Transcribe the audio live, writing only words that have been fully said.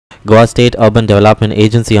Goa State Urban Development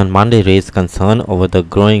Agency on Monday raised concern over the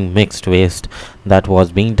growing mixed waste that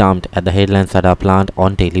was being dumped at the Headland Sada plant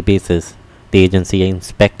on daily basis. The agency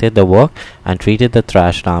inspected the work and treated the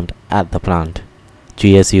trash dumped at the plant.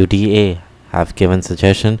 GSUDA have given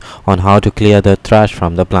suggestions on how to clear the trash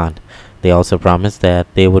from the plant. They also promised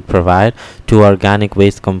that they would provide 2 organic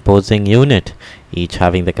waste composting units, each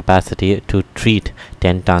having the capacity to treat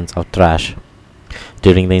 10 tons of trash.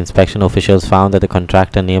 During the inspection, officials found that the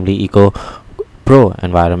contractor, namely Eco Pro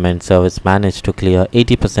Environment Service, managed to clear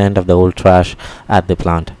 80% of the old trash at the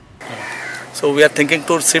plant. So we are thinking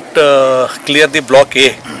to shift, clear the block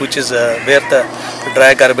A, which is where the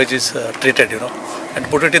dry garbage is treated, and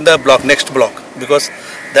put it in the next block, because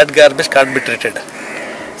that garbage can't be treated.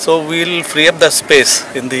 So we will free up the space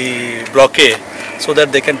in the block A so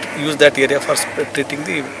that they can use that area for treating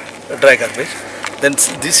the dry garbage. Then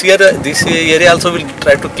this area also will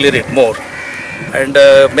try to clear it more and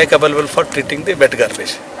make available for treating the wet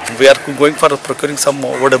garbage. We are going for procuring some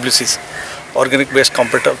OWCs, organic waste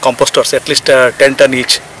composters, at least 10 ton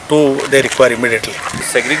each, they require immediately.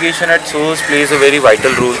 Segregation at source plays a very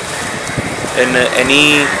vital role in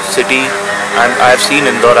any city. I have seen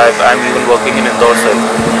Indore, I am even working in Indore, sir.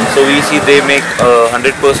 So we see they make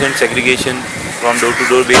 100% segregation from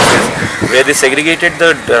door-to-door basis, where they segregated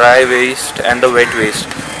the dry waste and the wet waste.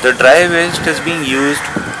 The dry waste is being used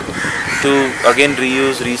to again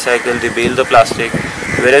reuse, recycle, they bale the plastic,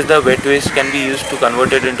 whereas the wet waste can be used to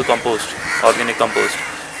convert it into compost, organic compost,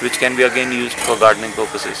 which can be again used for gardening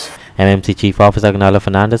purposes. MMC Chief Officer Agnala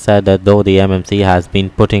Fernandez said that though the MMC has been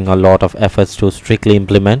putting a lot of efforts to strictly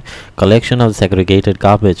implement collection of segregated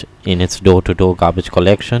garbage in its door-to-door garbage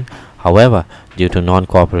collection, however, due to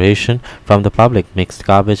non-cooperation from the public, mixed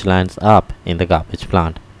garbage lands up in the garbage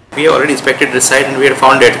plant. We have already inspected the site and we have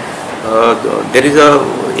found that there is a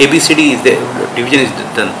ABCD division is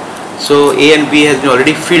done. So A and B has been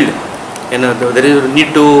already filled, and there is a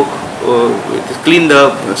need to clean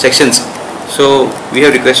the sections. So we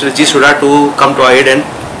have requested GSUDA to come to our aid and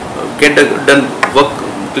get the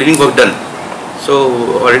cleaning work done. So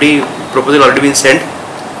proposal already been sent.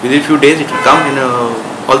 Within a few days it will come and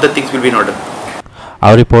all the things will be in order.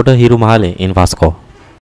 Our reporter Hiru Mahale in Vasco.